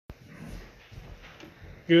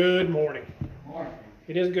Good morning. Morning.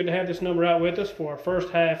 It is good to have this number out with us for our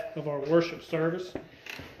first half of our worship service.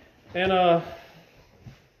 And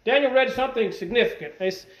Daniel read something significant.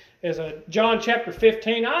 It's John chapter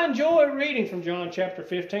 15. I enjoy reading from John chapter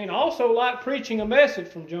 15. I also like preaching a message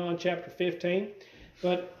from John chapter 15.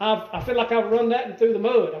 But I feel like I've run that through the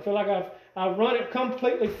mud. I feel like I've run it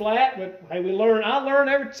completely flat. But hey, I learn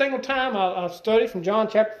every single time I study from John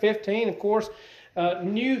chapter 15. Of course,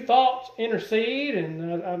 new thoughts intercede,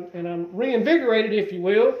 and I'm reinvigorated, if you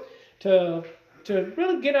will, to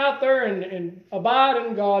really get out there and abide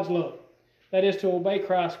in God's love. That is to obey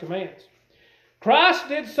Christ's commands. Christ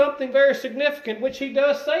did something very significant, which he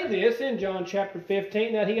does say this in John chapter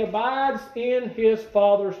 15, that he abides in his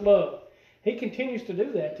Father's love. He continues to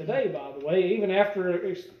do that today, by the way, even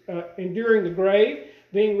after enduring the grave,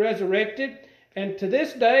 being resurrected, and to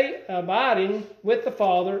this day abiding with the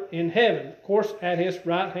Father in heaven, of course, at his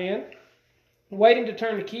right hand, waiting to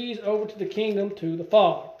turn the keys over to the kingdom to the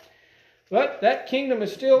Father. But that kingdom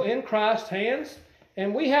is still in Christ's hands,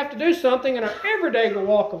 and we have to do something in our everyday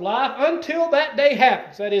walk of life until that day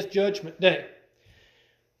happens, that is Judgment Day.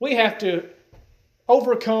 We have to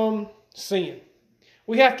overcome sin.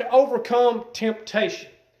 We have to overcome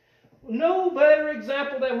temptation. No better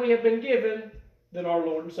example than we have been given than our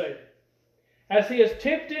Lord and Savior, as he is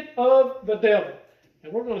tempted of the devil.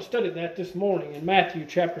 And we're going to study that this morning in Matthew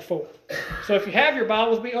chapter 4. So if you have your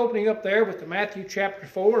Bibles, be opening up there with the Matthew chapter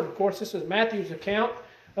 4. And of course, this is Matthew's account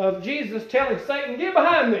of Jesus telling Satan, "Get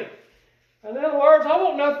behind me." In other words, I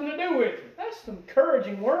want nothing to do with you. That's some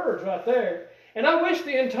encouraging words right there. And I wish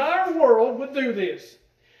the entire world would do this.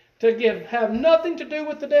 To have nothing to do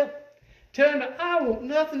with the devil. Tell him, I want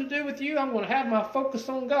nothing to do with you. I'm going to have my focus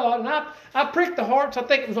on God. And I pricked the hearts, I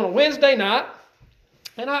think it was on a Wednesday night.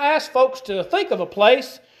 And I asked folks to think of a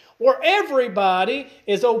place where everybody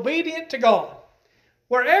is obedient to God.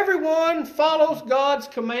 Where everyone follows God's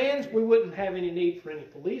commands. We wouldn't have any need for any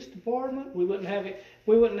police department. We wouldn't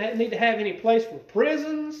need to have any place for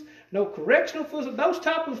prisons. No correctional facilities.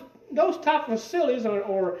 Those type of facilities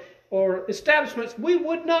or establishments, we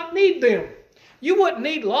would not need them. You wouldn't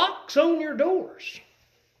need locks on your doors.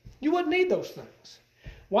 You wouldn't need those things.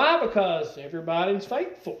 Why? Because everybody's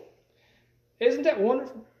faithful. Isn't that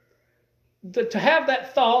wonderful? To have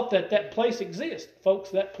that thought that place exists.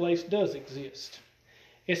 Folks, that place does exist.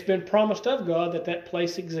 It's been promised of God that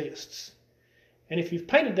place exists. And if you've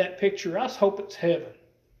painted that picture, I hope it's heaven.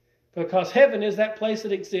 Because heaven is that place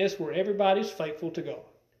that exists where everybody's faithful to God.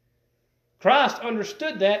 Christ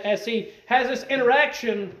understood that as he has this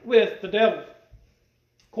interaction with the devil.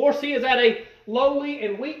 Of course, he is at a lowly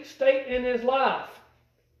and weak state in his life.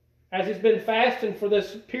 As he's been fasting for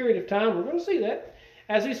this period of time, we're going to see that.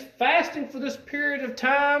 As he's fasting for this period of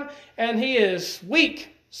time and he is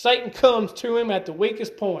weak, Satan comes to him at the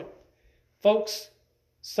weakest point. Folks,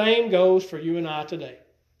 same goes for you and I today.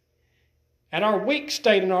 At our weak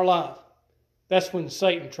state in our life, that's when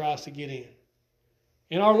Satan tries to get in.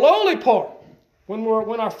 In our lowly part, when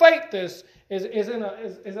our faith is at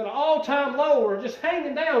an all-time low or just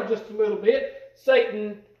hanging down just a little bit,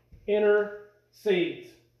 Satan intercedes.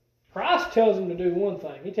 Christ tells him to do one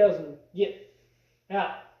thing. He tells him, get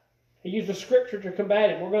out. He uses Scripture to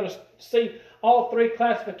combat him. We're going to see all three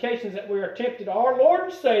classifications that we are tempted. Our Lord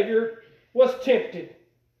and Savior was tempted,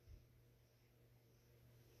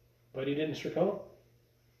 but he didn't succumb.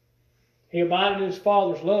 He abided in his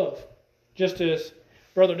Father's love, just as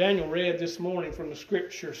Brother Daniel read this morning from the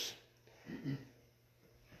Scriptures.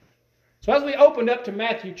 So as we opened up to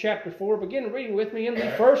Matthew chapter 4, begin reading with me in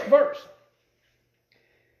the first verse.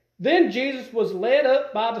 Then Jesus was led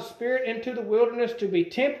up by the Spirit into the wilderness to be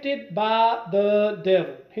tempted by the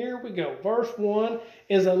devil. Here we go. Verse 1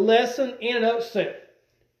 is a lesson in and of itself.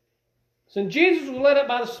 So Jesus was led up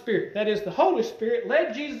by the Spirit. That is, the Holy Spirit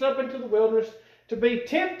led Jesus up into the wilderness to be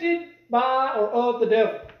tempted by or of the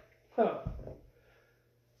devil.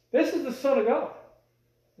 This is the Son of God.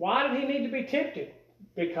 Why did he need to be tempted?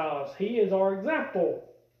 Because he is our example.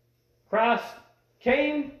 Christ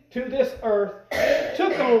came to this earth,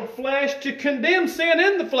 took on flesh to condemn sin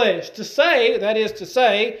in the flesh. That is to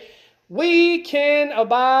say, we can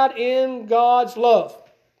abide in God's love.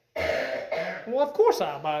 Well, of course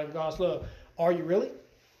I abide in God's love. Are you really?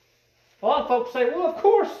 A lot of folks say, well, of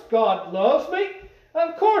course God loves me.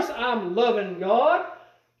 Of course I'm loving God.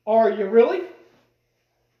 Are you really?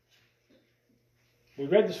 We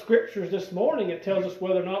read the Scriptures this morning. It tells us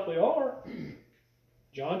whether or not we are.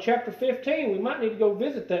 John chapter 15, we might need to go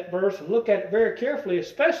visit that verse and look at it very carefully,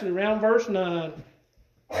 especially around verse 9.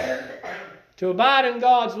 To abide in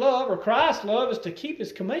God's love, or Christ's love, is to keep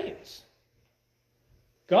his commands.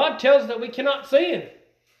 God tells us that we cannot sin.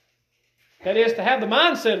 That is, to have the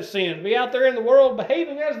mindset of sin, to be out there in the world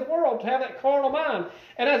behaving as the world, to have that carnal mind.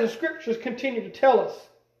 And as the Scriptures continue to tell us,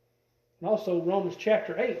 and also Romans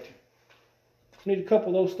chapter 8. We need a couple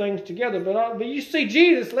of those things together. But you see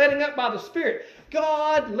Jesus letting up by the Spirit.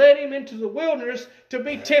 God led him into the wilderness to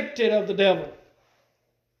be tempted of the devil.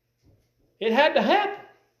 It had to happen.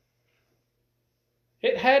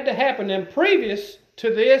 It had to happen. And previous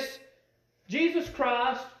to this, Jesus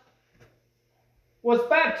Christ was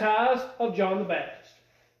baptized of John the Baptist.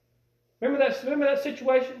 Remember that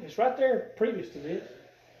situation? It's right there previous to this.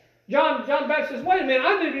 John the Baptist says, wait a minute,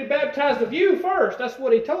 I need to be baptized of you first. That's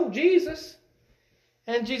what he told Jesus.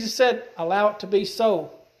 And Jesus said, allow it to be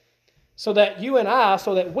so. So that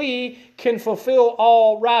we can fulfill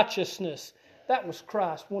all righteousness. That was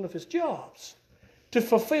Christ, one of his jobs. To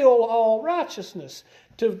fulfill all righteousness.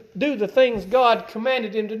 To do the things God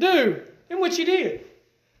commanded him to do. In which he did.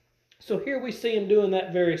 So here we see him doing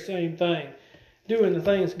that very same thing. Doing the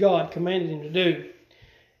things God commanded him to do.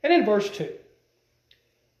 And in verse 2.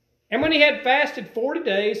 And when he had fasted 40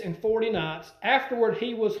 days and 40 nights, afterward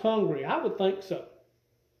he was hungry. I would think so.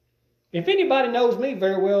 If anybody knows me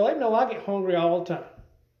very well, they know I get hungry all the time.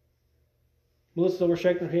 Melissa's over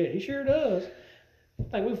shaking her head. He sure does. I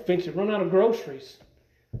think we've finished to run out of groceries.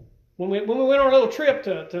 When we went on a little trip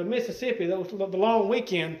to Mississippi, that was the long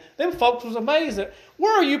weekend, them folks was amazed at,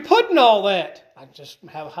 where are you putting all that? I just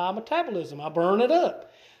have a high metabolism. I burn it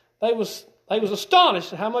up. They was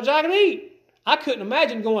astonished at how much I could eat. I couldn't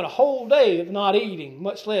imagine going a whole day of not eating,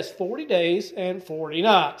 much less 40 days and 40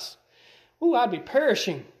 nights. Ooh, I'd be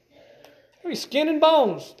perishing. I'd be skin and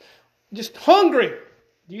bones. Just hungry.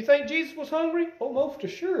 Do you think Jesus was hungry? Oh, most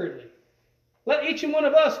assuredly. Let each and one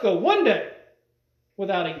of us go one day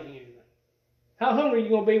without eating anything. How hungry are you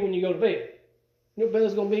going to be when you go to bed? Your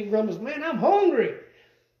belly's going to be grumbling, man, I'm hungry.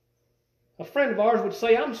 A friend of ours would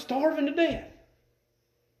say, I'm starving to death.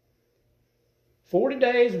 40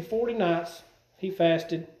 days and 40 nights he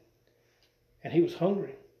fasted, and he was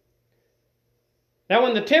hungry. Now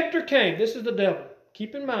when the tempter came, this is the devil.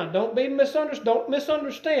 Keep in mind, don't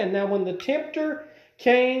misunderstand. Now when the tempter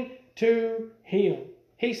came to him,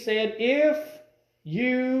 he said, if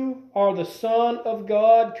you are the Son of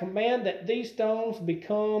God, command that these stones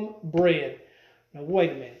become bread. Now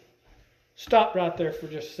wait a minute. Stop right there for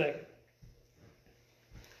just a second.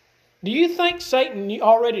 Do you think Satan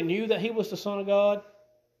already knew that he was the Son of God?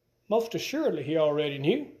 Most assuredly he already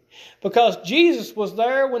knew. Because Jesus was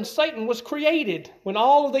there when Satan was created. When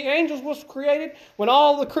all of the angels was created. When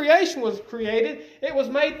all the creation was created. It was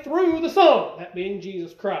made through the Son. That being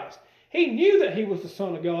Jesus Christ. He knew that he was the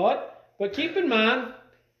Son of God. But keep in mind,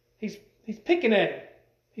 he's picking at him.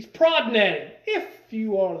 He's prodding at him. If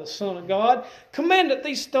you are the Son of God, command that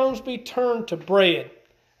these stones be turned to bread.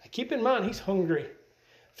 Now keep in mind, he's hungry.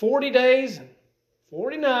 40 days and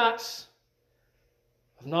 40 nights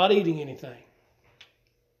of not eating anything.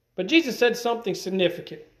 But Jesus said something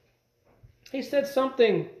significant. He said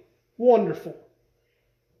something wonderful.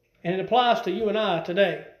 And it applies to you and I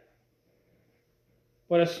today.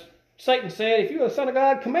 But as Satan said, if you are the Son of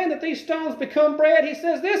God, command that these stones become bread. He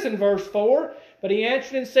says this in verse 4. But he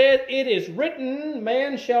answered and said, it is written,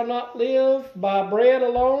 man shall not live by bread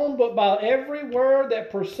alone, but by every word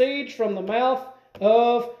that proceeds from the mouth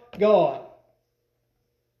of God.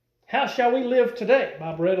 How shall we live today?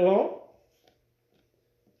 By bread alone?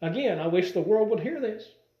 Again, I wish the world would hear this.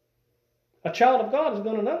 A child of God is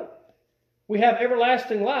going to know. We have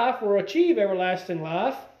everlasting life or achieve everlasting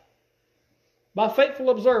life by faithful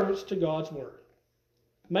observance to God's word.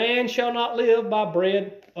 Man shall not live by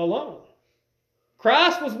bread alone.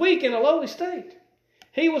 Christ was weak in a lowly state.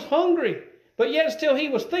 He was hungry, but yet still he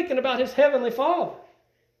was thinking about his heavenly Father.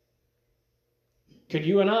 Could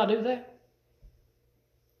you and I do that?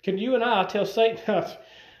 Could you and I tell Satan,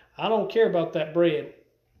 I don't care about that bread.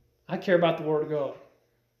 I care about the Word of God.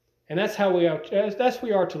 And that's how we are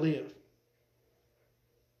to live.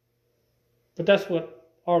 But that's what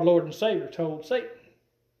our Lord and Savior told Satan.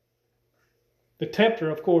 The tempter,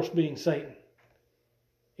 of course, being Satan.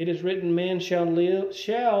 It is written, man shall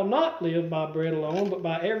not live by bread alone, but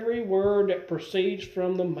by every word that proceeds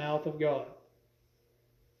from the mouth of God.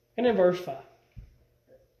 And in verse 5.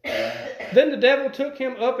 Then the devil took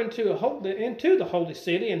him up into the holy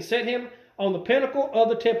city and set him on the pinnacle of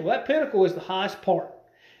the temple. That pinnacle is the highest part.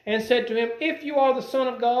 And said to him, if you are the Son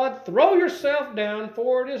of God, throw yourself down,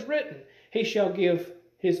 for it is written, he shall give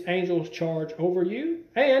his angels charge over you,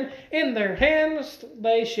 and in their hands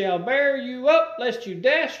they shall bear you up, lest you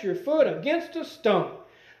dash your foot against a stone.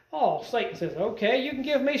 Oh, Satan says, okay, you can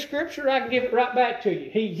give me scripture, I can give it right back to you.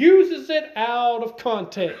 He uses it out of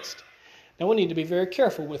context. Now we need to be very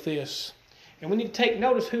careful with this. And we need to take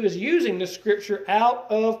notice who is using this scripture out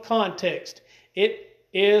of context. It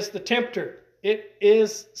is the tempter. It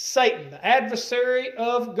is Satan, the adversary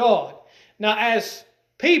of God. Now, as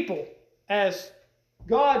people, as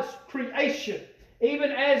God's creation,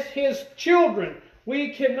 even as His children,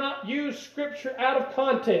 we cannot use scripture out of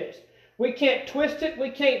context. We can't twist it.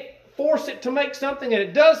 We can't force it to make something that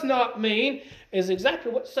it does not mean, is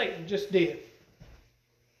exactly what Satan just did.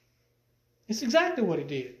 It's exactly what he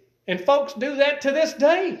did. And folks do that to this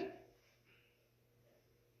day.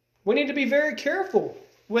 We need to be very careful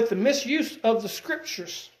with the misuse of the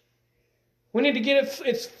scriptures. We need to get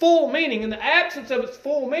its full meaning. In the absence of its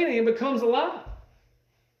full meaning, it becomes a lie.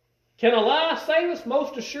 Can a lie save us?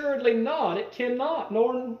 Most assuredly not. It cannot,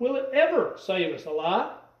 nor will it ever save us. A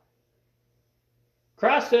lie.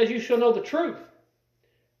 Christ says you shall know the truth.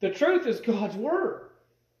 The truth is God's Word.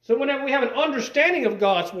 So whenever we have an understanding of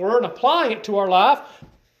God's Word and applying it to our life,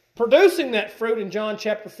 producing that fruit in John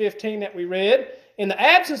chapter 15 that we read, in the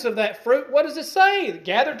absence of that fruit, what does it say?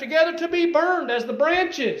 Gathered together to be burned as the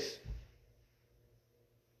branches.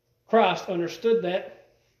 Christ understood that.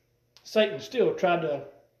 Satan still tried to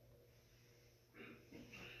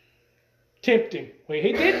tempt him. Well,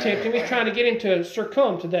 he did tempt him. He's trying to get him to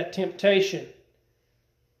succumb to that temptation.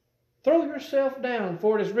 Throw yourself down,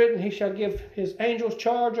 for it is written, He shall give His angels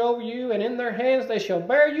charge over you, and in their hands they shall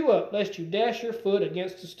bear you up, lest you dash your foot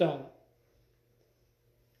against a stone.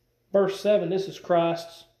 Verse 7, this is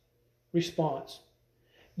Christ's response.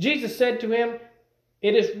 Jesus said to him,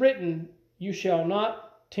 It is written, You shall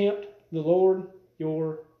not tempt the Lord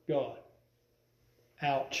your God.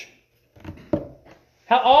 Ouch.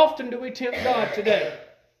 How often do we tempt God today?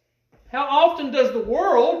 How often does the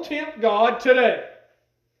world tempt God today?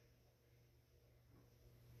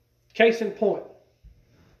 Case in point.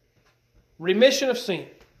 Remission of sin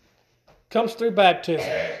comes through baptism.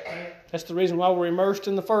 That's the reason why we're immersed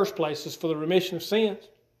in the first place, is for the remission of sins.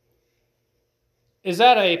 Is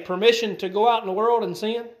that a permission to go out in the world and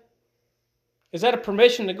sin? Is that a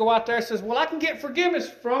permission to go out there and says, well, I can get forgiveness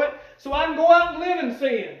from it, so I can go out and live in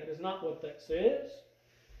sin? That is not what that says.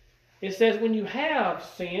 It says when you have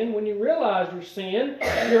sin, when you realize your sin,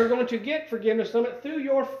 you're going to get forgiveness from it through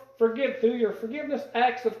your forgiveness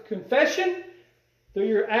acts of confession, through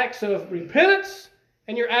your acts of repentance,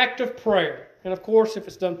 and your act of prayer. And of course, if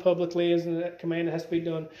it's done publicly, isn't that command that has to be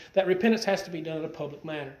done? That repentance has to be done in a public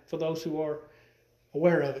manner for those who are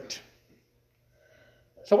aware of it.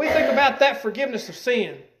 So we think about that forgiveness of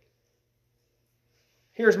sin.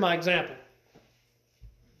 Here's my example.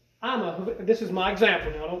 This is my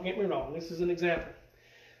example now, don't get me wrong. This is an example.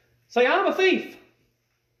 Say I'm a thief.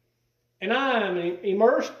 And I am an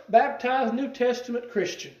immersed, baptized, New Testament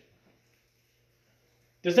Christian.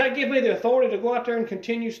 Does that give me the authority to go out there and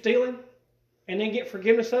continue stealing and then get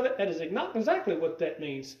forgiveness of it? That is not exactly what that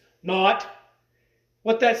means. Not.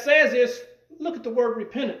 What that says is, look at the word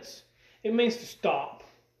repentance. It means to stop,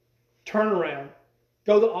 turn around,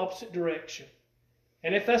 go the opposite direction.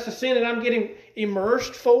 And if that's the sin that I'm getting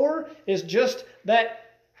immersed for, is just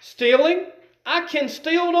that stealing, I can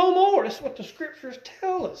steal no more. That's what the scriptures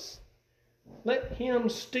tell us. Let him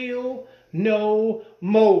steal no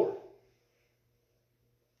more.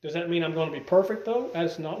 Does that mean I'm going to be perfect, though?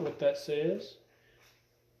 That's not what that says.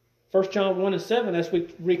 1 John 1 and 7, as we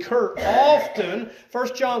recur often,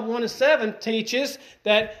 1 John 1 and 7 teaches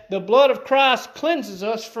that the blood of Christ cleanses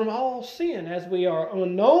us from all sin as we are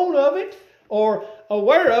unknown of it or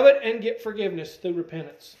aware of it and get forgiveness through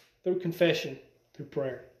repentance, through confession, through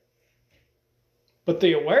prayer. But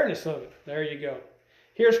the awareness of it, there you go.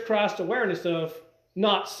 Here's Christ's awareness of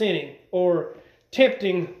not sinning or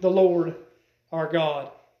tempting the Lord our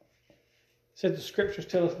God. It says the scriptures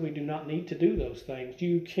tell us we do not need to do those things.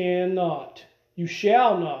 You cannot, you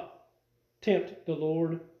shall not tempt the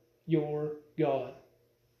Lord your God.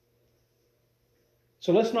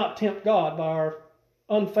 So let's not tempt God by our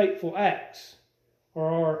unfaithful acts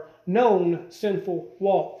or our known sinful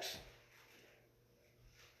walks.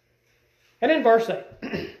 And in verse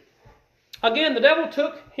 8, again, the devil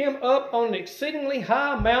took him up on an exceedingly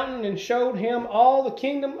high mountain and showed him all the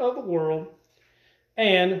kingdom of the world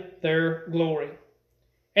and their glory.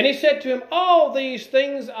 And he said to him, all these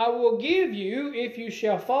things I will give you if you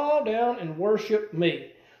shall fall down and worship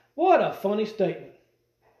me. What a funny statement.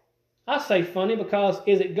 I say funny because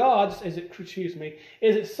is it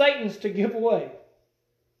Satan's to give away?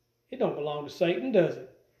 It don't belong to Satan, does it?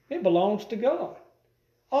 It belongs to God.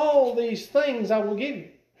 All these things I will give you.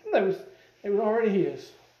 It was already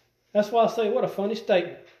his. That's why I say what a funny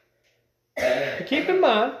statement. But keep in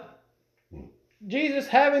mind, Jesus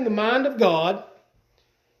having the mind of God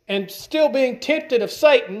and still being tempted of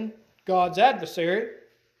Satan God's adversary,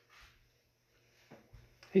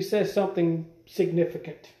 he says something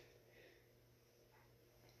significant.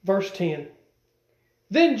 Verse 10.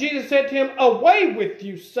 Then Jesus said to him, Away with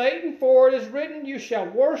you, Satan, for it is written, You shall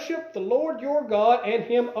worship the Lord your God, and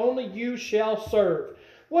him only you shall serve.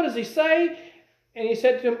 What does he say? And he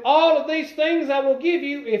said to him, All of these things I will give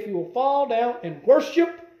you if you will fall down and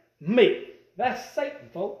worship me. That's Satan,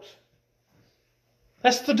 folks.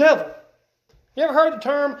 That's the devil. You ever heard the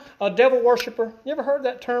term a devil worshiper? You ever heard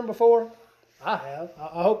that term before? I have.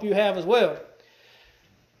 I hope you have as well.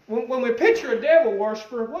 When we picture a devil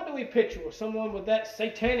worshiper, what do we picture? Someone with that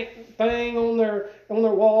satanic thing on their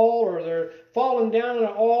wall, or they're falling down on an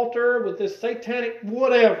altar with this satanic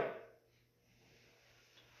whatever.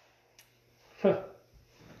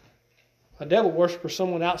 A devil worshiper is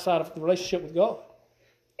someone outside of the relationship with God.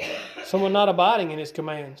 Someone not abiding in his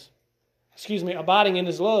commands. Abiding in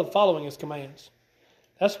his love, following his commands.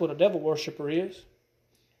 That's what a devil worshiper is.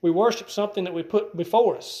 We worship something that we put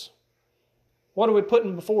before us. What are we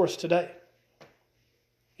putting before us today?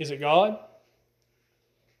 Is it God?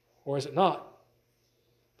 Or is it not?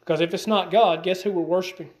 Because if it's not God, guess who we're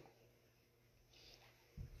worshiping?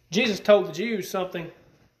 Jesus told the Jews something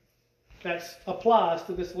that applies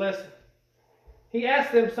to this lesson. He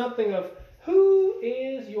asked them something of, Who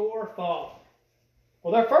is your father?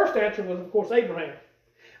 Well, their first answer was, of course, Abraham.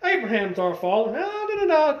 Abraham's our father.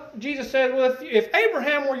 No. Jesus said, well, if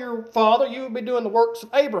Abraham were your father, you would be doing the works of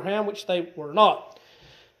Abraham, which they were not.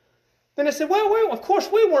 Then they said, well, of course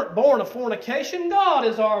we weren't born of fornication. God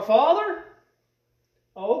is our father.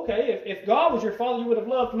 Oh, okay, if God was your father, you would have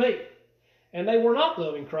loved me. And they were not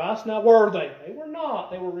loving Christ. Now, were they? They were not.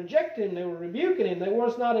 They were rejecting him. They were rebuking him. They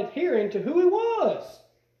were not adhering to who he was.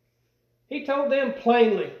 He told them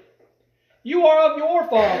plainly, You are of your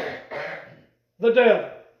father, the devil.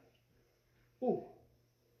 Ooh.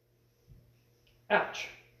 Ouch.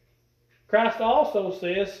 Christ also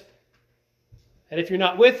says that if you're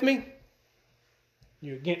not with me,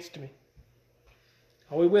 you're against me.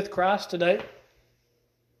 Are we with Christ today?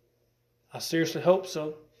 I seriously hope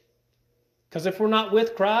so. Because if we're not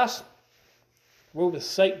with Christ, we're with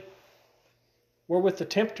Satan. We're with the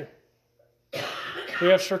tempter. We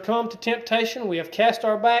have succumbed to temptation. We have cast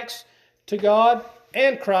our backs to God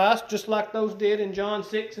and Christ, just like those did in John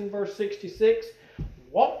 6 and verse 66.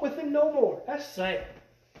 Walk with him no more. That's sad.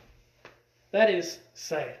 That is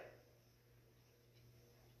sad.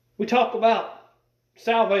 We talk about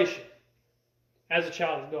salvation as a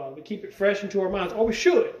child of God. We keep it fresh into our minds, or we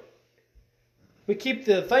should. We keep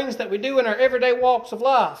the things that we do in our everyday walks of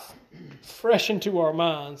life fresh into our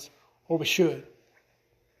minds, or we should.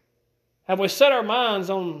 Have we set our minds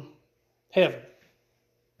on heaven?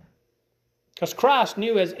 Because Christ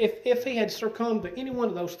knew as if he had succumbed to any one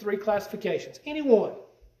of those three classifications, any one,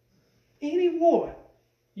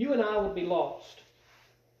 you and I would be lost.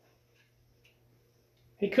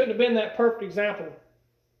 He couldn't have been that perfect example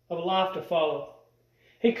of a life to follow.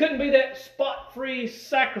 He couldn't be that spot-free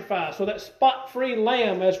sacrifice or that spot-free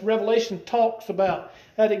lamb as Revelation talks about.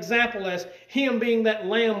 That example as him being that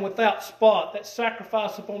lamb without spot, that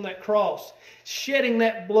sacrifice upon that cross, shedding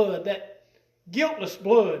that blood, that guiltless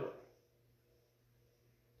blood,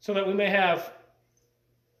 so that we may have,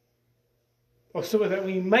 or so that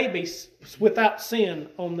we may be without sin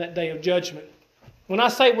on that day of judgment. When I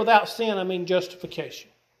say without sin, I mean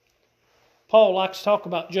justification. Paul likes to talk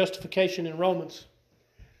about justification in Romans.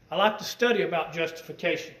 I like to study about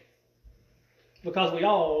justification because we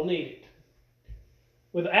all need it.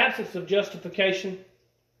 With the absence of justification,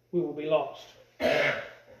 we will be lost.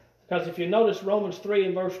 Because if you notice Romans 3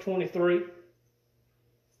 and verse 23,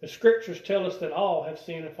 the Scriptures tell us that all have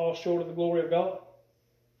sinned and fall short of the glory of God.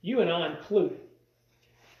 You and I included.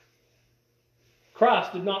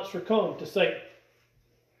 Christ did not succumb to Satan.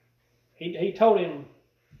 He told him,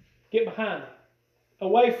 get behind me,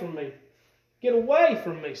 away from me. Get away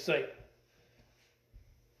from me, Satan.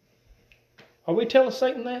 Are we telling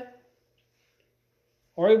Satan that?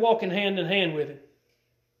 Or are we walking hand in hand with him?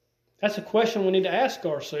 That's a question we need to ask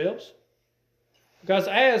ourselves. Because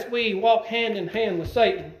as we walk hand in hand with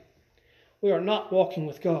Satan, we are not walking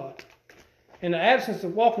with God. In the absence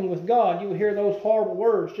of walking with God, you will hear those horrible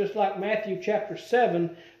words, just like Matthew chapter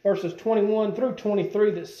 7, verses 21 through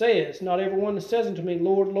 23 that says, Not everyone that says unto me,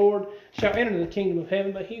 Lord, Lord, shall enter the kingdom of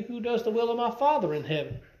heaven, but he who does the will of my Father in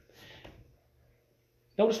heaven.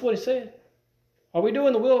 Notice what he said. Are we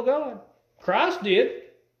doing the will of God? Christ did.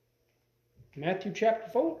 Matthew chapter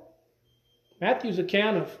 4. Matthew's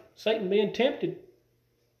account of Satan being tempted.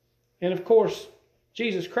 And of course,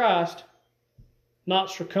 Jesus Christ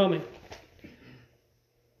not succumbing.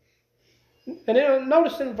 And then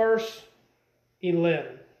notice in verse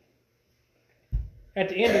 11, at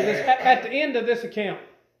the end of this account,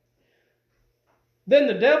 then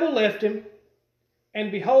the devil left him,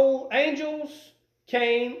 and behold, angels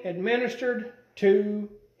came and ministered to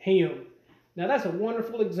him. Now that's a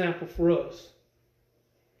wonderful example for us.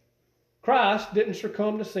 Christ didn't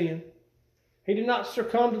succumb to sin. He did not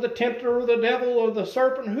succumb to the tempter or the devil or the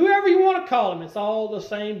serpent, whoever you want to call him. It's all the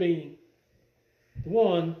same being. The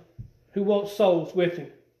one who wants souls with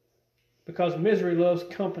him, because misery loves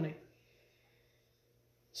company.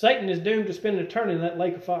 Satan is doomed to spend an eternity in that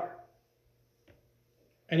lake of fire.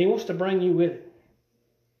 And he wants to bring you with him.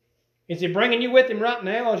 Is he bringing you with him right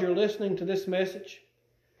now as you're listening to this message?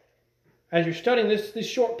 As you're studying this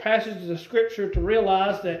short passage of Scripture, to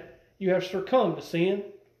realize that you have succumbed to sin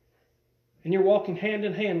and you're walking hand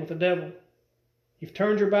in hand with the devil. You've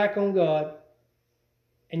turned your back on God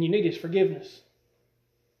and you need his forgiveness.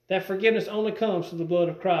 That forgiveness only comes through the blood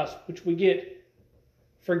of Christ, which we get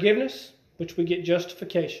forgiveness, which we get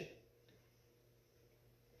justification.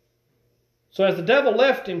 So as the devil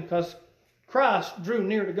left him, because Christ drew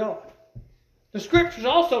near to God. The Scriptures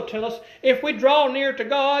also tell us if we draw near to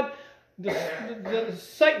God,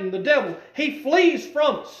 Satan, the devil, he flees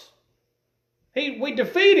from us. We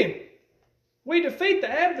defeat him. We defeat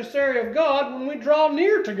the adversary of God when we draw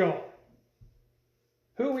near to God.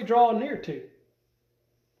 Who are we drawing near to?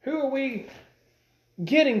 Who are we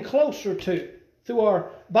getting closer to through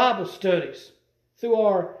our Bible studies, through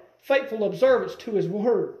our faithful observance to his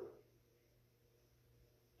word?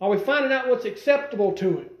 Are we finding out what's acceptable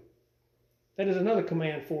to him? That is another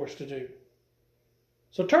command for us to do.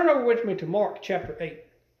 So turn over with me to Mark chapter 8.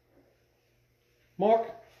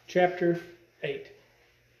 Mark chapter 8.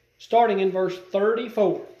 Starting in verse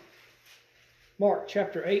 34. Mark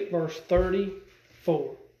chapter 8, verse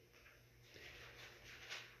 34.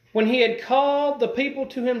 When he had called the people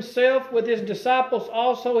to himself with his disciples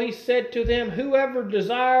also, he said to them, whoever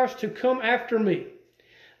desires to come after me,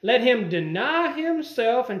 let him deny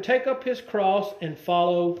himself and take up his cross and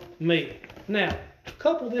follow me. Now,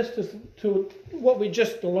 couple this to what we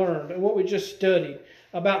just learned and what we just studied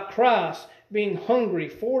about Christ being hungry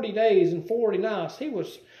 40 days and 40 nights. He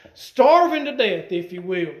was starving to death, if you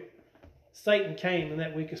will. Satan came in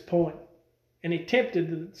that weakest point, and he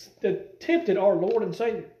tempted our Lord and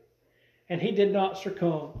Savior, and he did not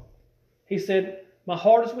succumb. He said, "My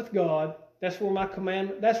heart is with God. That's where my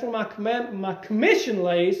commission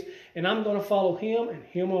lays, and I'm going to follow him and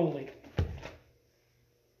him only.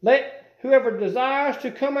 Let whoever desires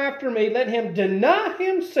to come after me, let him deny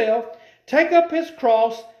himself, take up his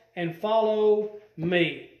cross, and follow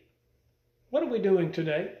me." What are we doing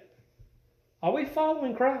today? Are we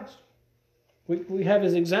following Christ? We have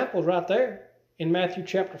his examples right there in Matthew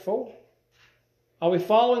chapter 4. Are we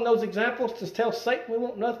following those examples to tell Satan we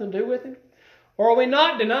want nothing to do with him? Or are we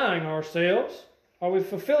not denying ourselves? Are we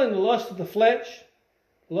fulfilling the lust of the flesh,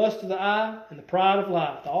 the lust of the eye, and the pride of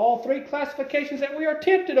life? All three classifications that we are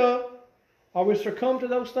tempted of. Are we succumb to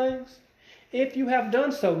those things? If you have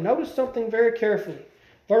done so, notice something very carefully.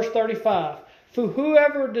 Verse 35. For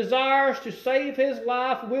whoever desires to save his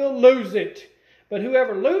life will lose it. But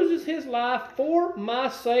whoever loses his life for my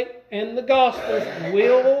sake and the gospel's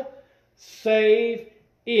will save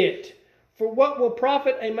it. For what will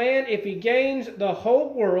profit a man if he gains the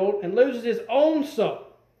whole world and loses his own soul?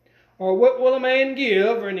 Or what will a man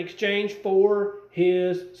give in exchange for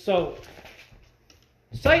his soul?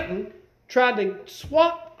 Satan tried to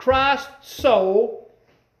swap Christ's soul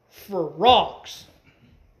for rocks.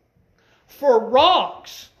 For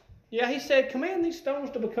rocks. Yeah, he said, command these stones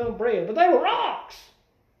to become bread. But they were rocks.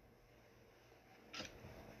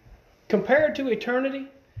 Compared to eternity,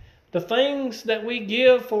 the things that we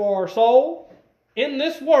give for our soul in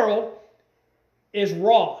this world is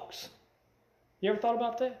rocks. You ever thought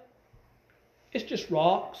about that? It's just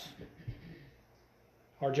rocks.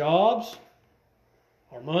 Our jobs,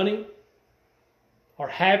 our money, our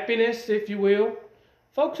happiness, if you will.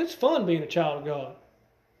 Folks, it's fun being a child of God.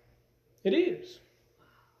 It is.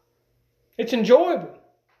 It's enjoyable.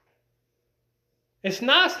 It's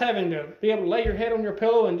nice having to be able to lay your head on your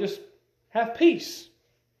pillow and just have peace.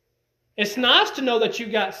 It's nice to know that you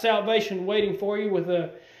got salvation waiting for you with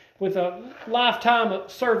a lifetime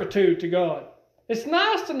of servitude to God. It's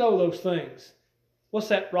nice to know those things. What's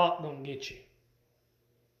that rock going to get you?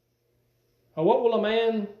 Or what will a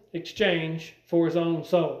man exchange for his own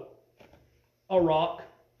soul? A rock.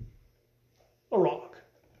 A rock.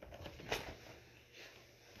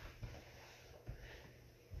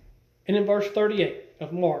 And in verse 38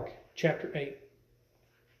 of Mark chapter 8.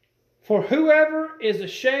 For whoever is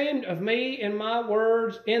ashamed of me and my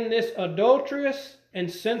words in this adulterous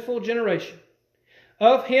and sinful generation,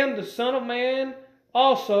 of him the Son of Man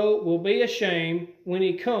also will be ashamed when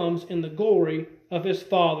he comes in the glory of his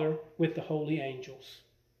Father with the holy angels.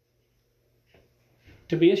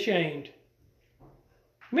 To be ashamed.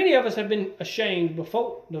 Many of us have been ashamed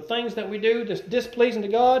before. The things that we do that's displeasing to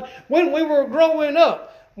God. When we were growing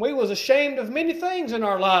up, we was ashamed of many things in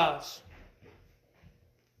our lives.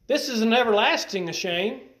 This is an everlasting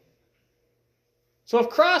shame. So if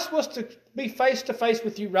Christ was to be face to face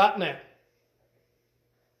with you right now,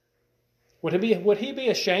 would he be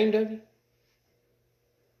ashamed of you?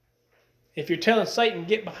 If you're telling Satan,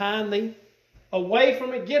 get behind thee, away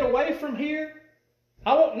from it, get away from here,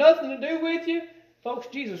 I want nothing to do with you. Folks,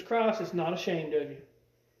 Jesus Christ is not ashamed of you.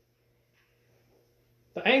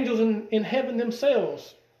 The angels in heaven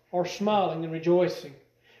themselves are smiling and rejoicing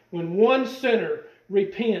when one sinner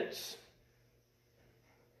repents.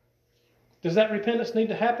 Does that repentance need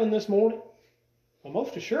to happen this morning? Well,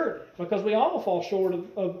 most assuredly, because we all fall short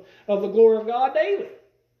of the glory of God daily.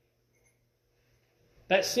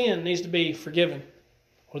 That sin needs to be forgiven.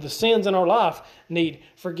 Or the sins in our life need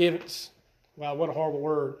forgiveness. Wow, what a horrible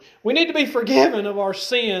word. We need to be forgiven of our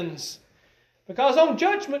sins. Because on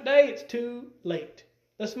Judgment Day, it's too late.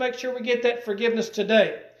 Let's make sure we get that forgiveness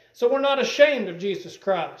today. So we're not ashamed of Jesus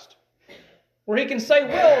Christ. Where he can say,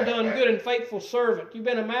 well done, good and faithful servant. You've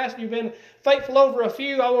been a master, you've been faithful over a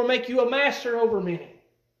few, I will make you a master over many.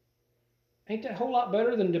 Ain't that a whole lot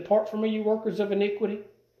better than depart from me, you workers of iniquity,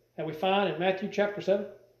 that we find in Matthew chapter 7?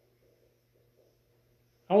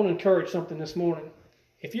 I want to encourage something this morning.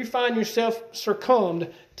 If you find yourself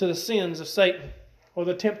succumbed to the sins of Satan, or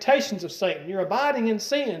the temptations of Satan, you're abiding in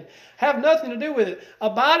sin, have nothing to do with it.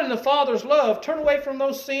 Abide in the Father's love. Turn away from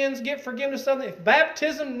those sins. Get forgiveness of them. If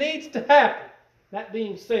baptism needs to happen, that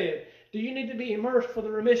being said, do you need to be immersed for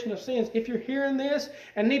the remission of sins? If you're hearing this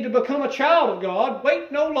and need to become a child of God,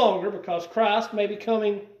 wait no longer, because Christ may be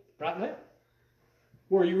coming right now.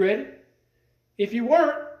 Were you ready? If you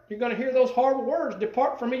weren't, you're going to hear those horrible words,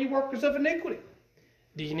 depart from me, you workers of iniquity.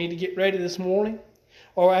 Do you need to get ready this morning?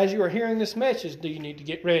 Or as you are hearing this message, do you need to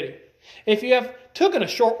get ready? If you have taken a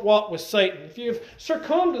short walk with Satan, if you've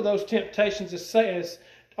succumbed to those temptations as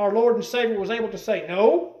our Lord and Savior was able to say,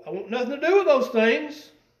 no, I want nothing to do with those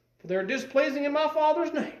things, for they're displeasing in my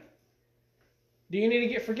Father's name. Do you need to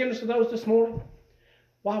get forgiveness of those this morning?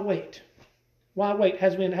 Why wait? Why wait?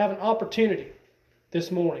 As we have an opportunity this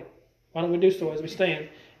morning, why don't we do so as we stand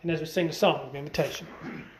and as we sing the song of invitation?